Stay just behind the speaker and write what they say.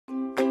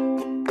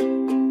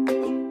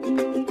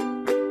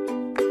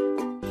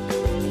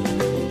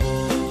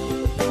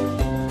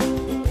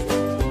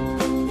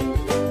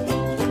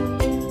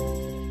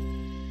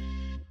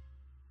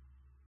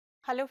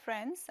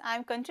friends, I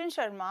am Kanchan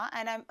Sharma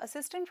and I am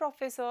Assistant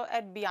Professor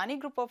at Biyani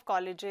Group of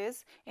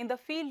Colleges in the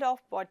field of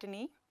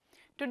botany.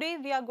 Today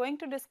we are going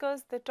to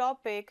discuss the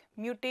topic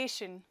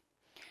mutation.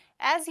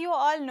 As you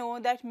all know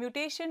that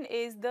mutation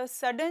is the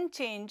sudden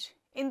change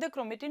in the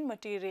chromatin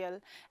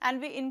material, and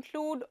we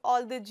include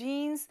all the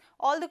genes,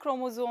 all the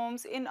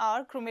chromosomes in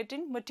our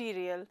chromatin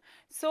material.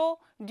 So,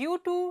 due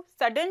to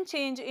sudden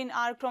change in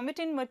our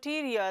chromatin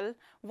material,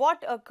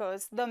 what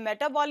occurs? The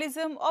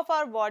metabolism of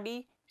our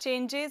body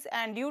changes,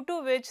 and due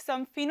to which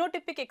some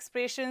phenotypic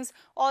expressions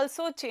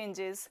also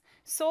changes.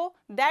 So,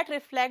 that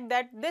reflect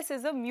that this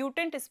is a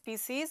mutant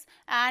species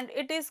and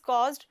it is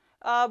caused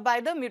by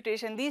the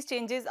mutation. These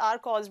changes are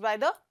caused by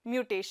the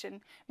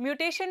mutation.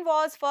 Mutation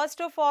was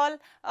first of all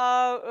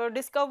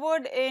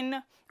discovered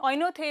in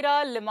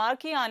Oinothera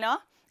lamarckiana,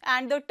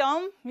 and the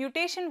term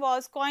mutation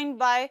was coined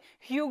by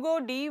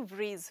Hugo de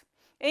Vries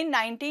in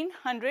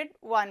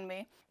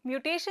 1901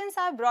 Mutations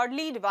are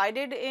broadly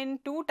divided in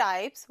two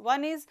types.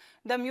 One is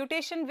the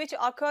mutation which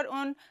occur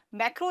on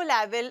macro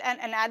level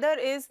and another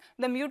is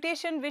the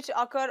mutation which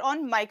occur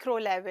on micro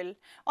level.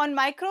 On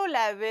micro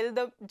level,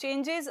 the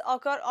changes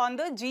occur on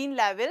the gene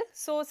level.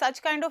 So,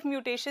 such kind of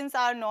mutations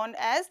are known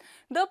as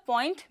the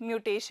point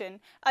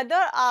mutation.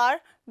 Other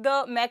are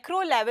the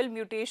macro level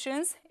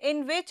mutations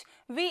in which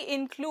we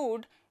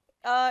include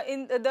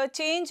in the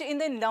change in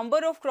the number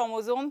of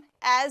chromosome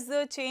as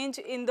the change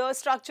in the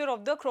structure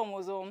of the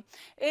chromosome.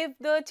 If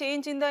the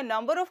change in the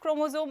number of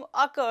chromosome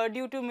occur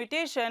due to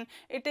mutation,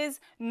 it is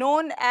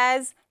known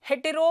as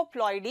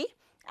heteroploidy,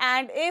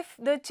 and if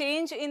the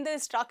change in the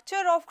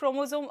structure of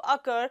chromosome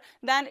occur,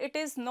 then it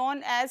is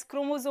known as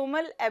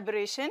chromosomal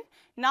aberration.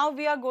 Now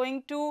we are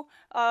going to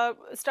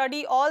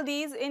study all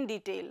these in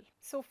detail.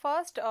 So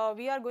first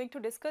we are going to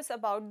discuss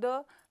about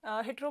the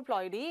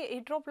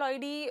heteroploidy.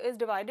 Heteroploidy is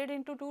divided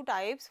into two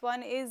types.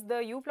 One is the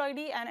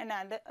euploidy and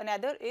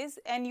another is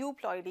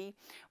aneuploidy.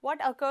 What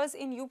occurs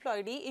in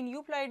euploidy? In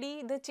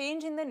euploidy, the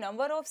change in the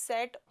number of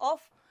set of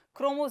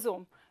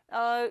chromosome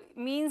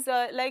means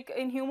like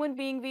in human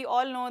being we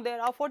all know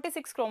there are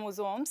 46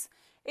 chromosomes.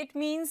 It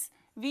means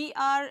we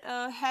are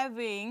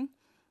having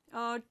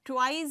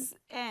twice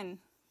n.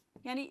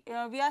 Yani,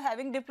 we are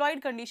having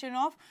diploid condition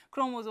of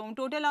chromosome,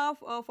 total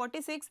of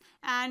 46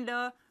 and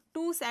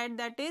two set,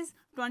 that is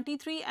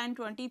 23 and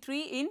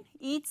 23. In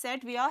each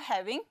set we are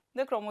having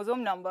the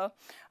chromosome number.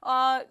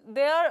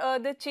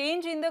 The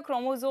change in the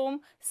chromosome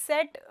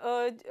set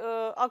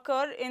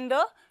occur in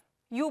the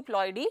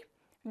euploidy,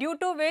 due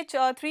to which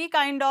three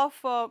kind of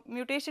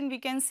mutation we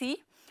can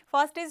see.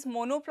 First is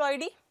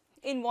monoploidy.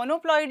 In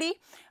monoploidy,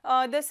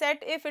 the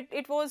set, if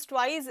it was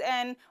twice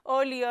and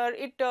earlier,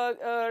 it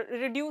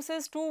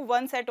reduces to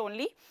one set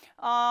only,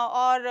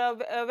 or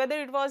whether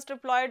it was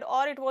triploid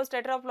or it was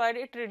tetraploid,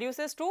 it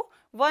reduces to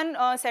one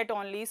set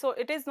only. So,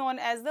 it is known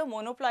as the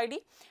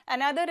monoploidy.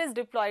 Another is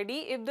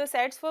diploidy. If the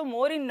sets were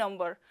more in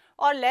number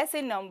or less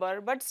in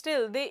number, but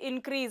still they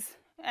increase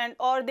and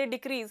or they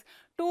decrease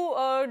to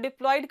a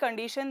diploid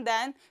condition,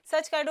 then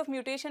such kind of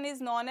mutation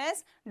is known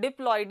as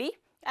diploidy.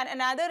 And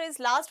another is,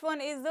 last one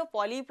is the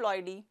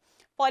polyploidy.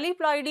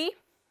 Polyploidy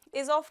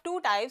is of two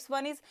types.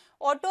 One is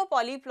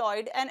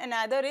autopolyploid and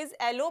another is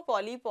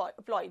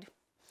allopolyploid.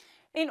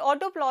 In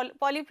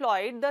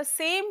autopolyploid, the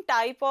same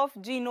type of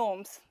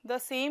genomes, the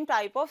same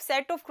type of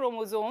set of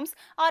chromosomes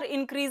are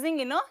increasing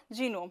in a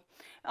genome.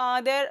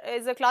 There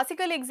is a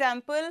classical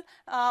example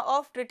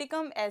of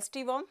Triticum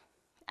aestivum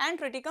and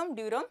Triticum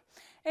durum.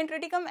 In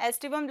Triticum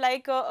aestivum,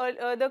 like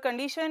the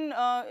condition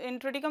in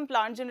Triticum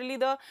plant, generally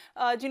the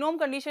genome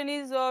condition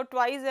is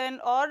twice n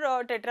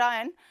or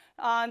tetra n.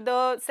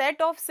 The set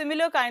of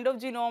similar kind of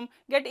genome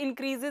get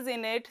increases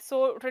in it.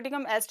 So,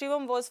 Triticum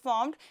aestivum was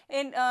formed.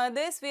 In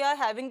this we are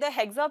having the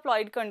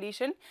hexaploid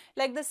condition,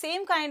 like the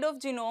same kind of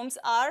genomes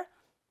are,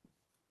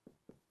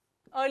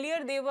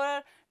 earlier they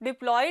were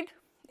diploid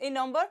in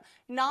number,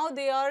 now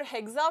they are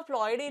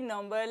hexaploid in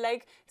number,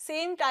 like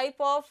same type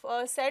of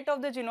set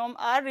of the genome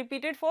are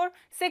repeated for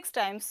 6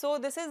 times. So,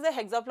 this is the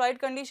hexaploid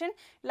condition.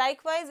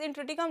 Likewise, in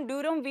Triticum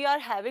durum we are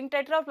having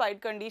tetraploid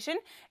condition,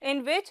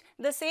 in which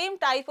the same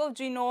type of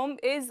genome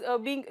is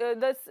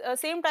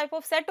same type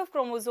of set of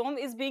chromosome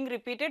is being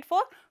repeated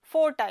for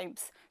 4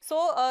 times.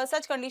 So,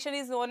 such condition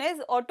is known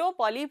as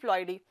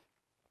autopolyploidy.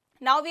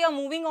 Now, we are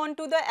moving on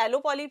to the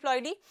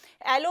allopolyploidy.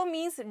 Allo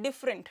means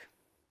different.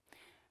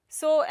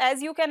 So,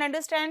 as you can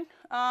understand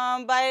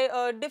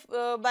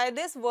by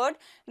this word,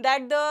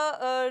 that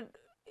the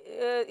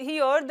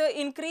here the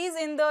increase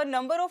in the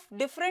number of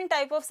different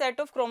type of set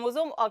of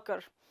chromosome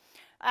occur,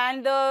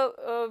 and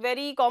the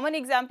very common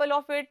example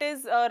of it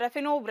is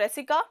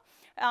Raphinobressica,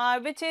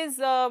 which is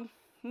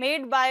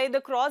made by the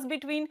cross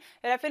between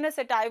Raphinus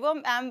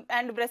sativum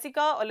and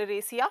Brassica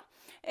oleracea,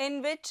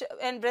 in which,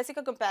 and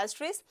Brassica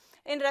campestris.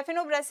 In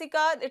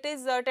Raphinobressica, it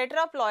is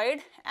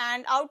tetraploid,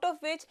 and out of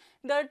which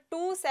the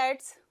two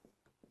sets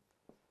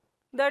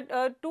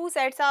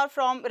are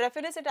from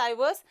Raphinus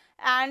sativus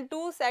and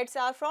two sets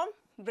are from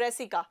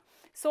Brassica.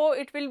 So,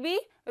 it will be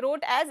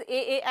wrote as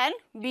AA and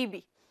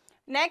BB.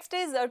 Next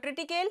is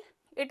triticale.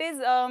 It is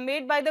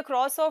made by the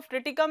cross of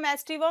Triticum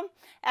aestivum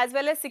as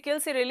well as Sickle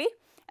cereelli,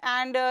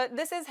 and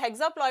this is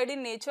hexaploid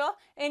in nature,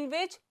 in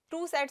which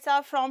 2 sets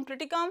are from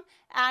Triticum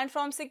and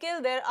from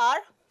Sickle there are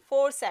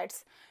 4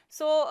 sets.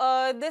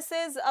 So this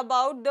is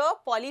about the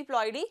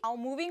polyploidy. Now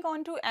moving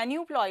on to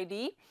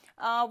aneuploidy.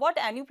 What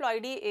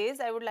aneuploidy is,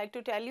 I would like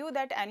to tell you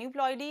that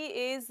aneuploidy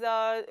is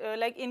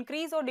like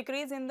increase or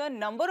decrease in the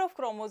number of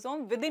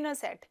chromosome within a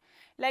set.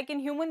 Like in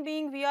human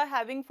being, we are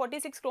having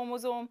 46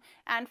 chromosome,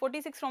 and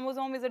 46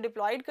 chromosome is a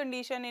diploid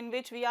condition in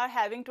which we are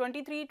having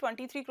 23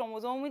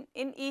 chromosome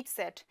in each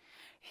set.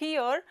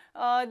 Here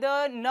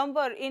the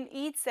number in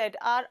each set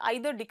are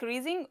either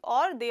decreasing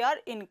or they are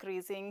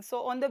increasing.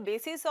 So on the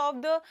basis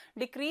of the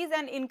decrease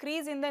and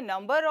increase in the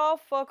number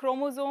of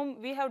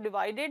chromosome, we have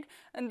divided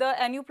the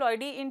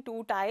aneuploidy in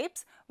 2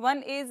 types.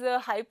 One is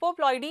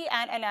hypoploidy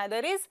and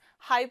another is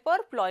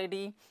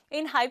hyperploidy.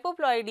 In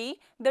hypoploidy,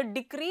 the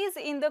decrease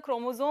in the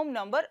chromosome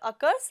number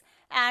occurs,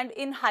 and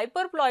in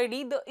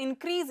hyperploidy the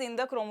increase in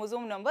the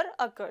chromosome number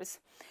occurs.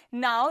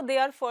 Now they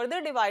are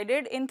further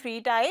divided in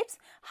 3 types.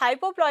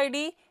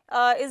 Hypoploidy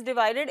is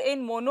divided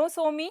in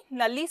monosomy,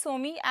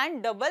 nullisomy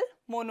and double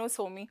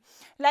monosomy.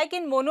 Like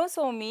in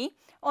monosomy,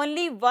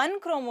 only one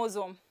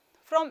chromosome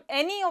from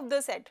any of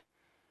the set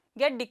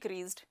get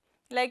decreased.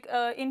 Like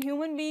in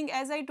human being,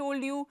 as I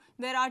told you,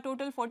 there are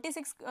total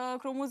 46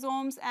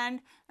 chromosomes and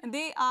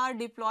they are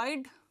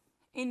diploid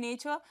in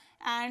nature,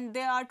 and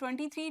there are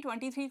 23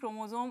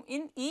 chromosome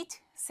in each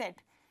set,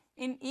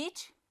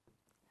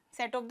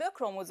 of the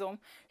chromosome.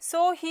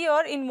 So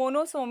here in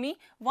monosomy,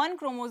 one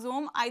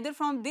chromosome either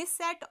from this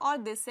set or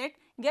this set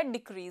get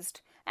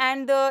decreased,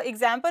 and the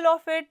example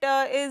of it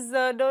is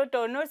the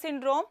Turner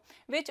syndrome,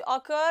 which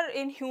occur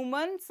in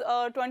humans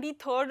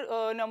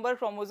 23rd number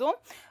chromosome,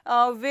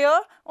 where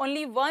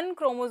only one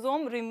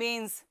chromosome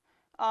remains.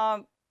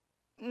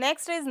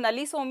 Next is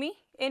nullisomy.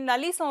 In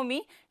nullisomy,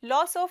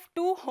 loss of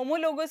 2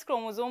 homologous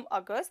chromosome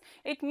occurs.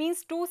 It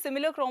means 2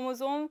 similar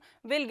chromosome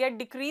will get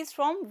decreased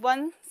from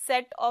one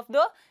set of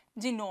the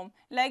genome.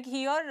 Like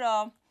here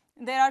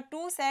there are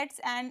 2 sets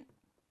and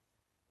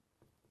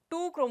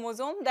 2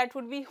 chromosome, that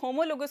would be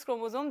homologous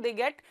chromosome, they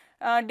get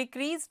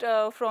decreased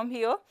from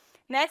here.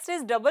 Next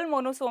is double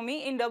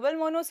monosomy. In double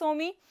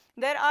monosomy,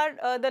 there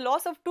are the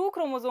loss of 2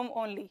 chromosome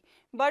only,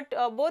 but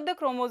both the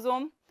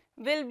chromosome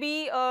will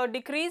be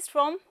decreased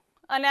from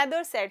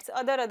other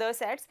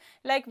sets.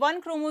 Like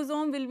one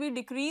chromosome will be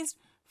decreased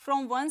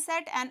from one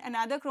set and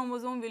another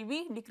chromosome will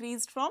be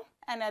decreased from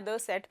another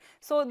set.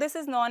 So this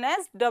is known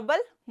as double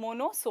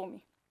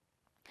monosomy.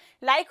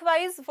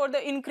 Likewise, for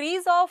the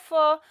increase of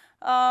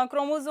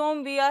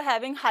chromosome, we are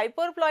having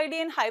hyperploidy,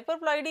 and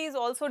hyperploidy is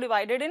also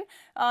divided in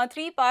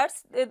 3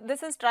 parts.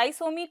 This is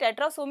trisomy,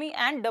 tetrasomy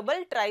and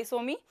double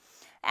trisomy.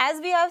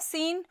 As we have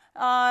seen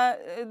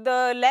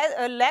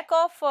the lack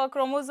of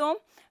chromosome,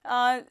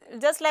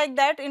 just like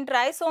that in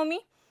trisomy,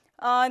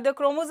 the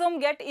chromosome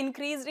get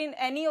increased in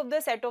any of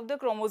the set of the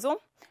chromosome,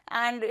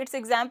 and its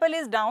example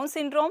is Down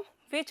syndrome,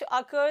 which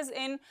occurs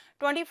in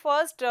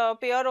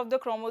 21st pair of the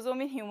chromosome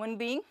in human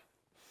being.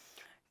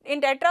 In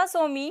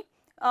tetrasomy,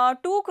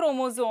 2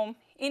 chromosome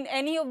in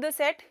any of the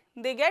set,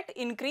 they get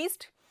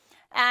increased,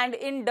 and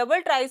in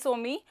double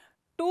trisomy,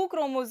 2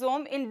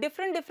 chromosome in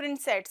different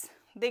sets,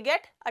 they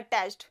get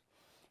attached.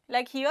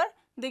 Like here,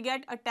 they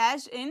get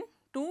attached in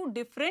 2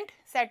 different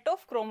set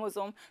of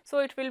chromosome. So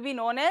it will be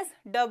known as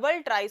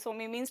double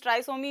trisomy, means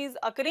trisomy is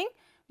occurring,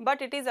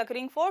 but it is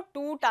occurring for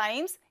 2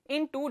 times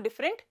in 2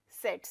 different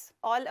sets.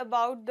 All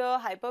about the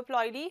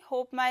hyperploidy.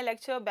 Hope my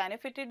lecture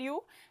benefited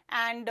you,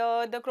 and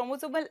the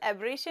chromosomal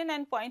aberration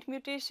and point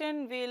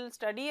mutation, we'll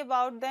study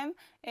about them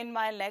in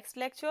my next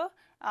lecture.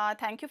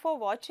 Thank you for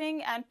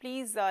watching, and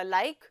please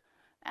like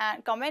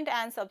and comment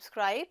and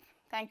subscribe.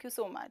 Thank you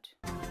so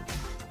much.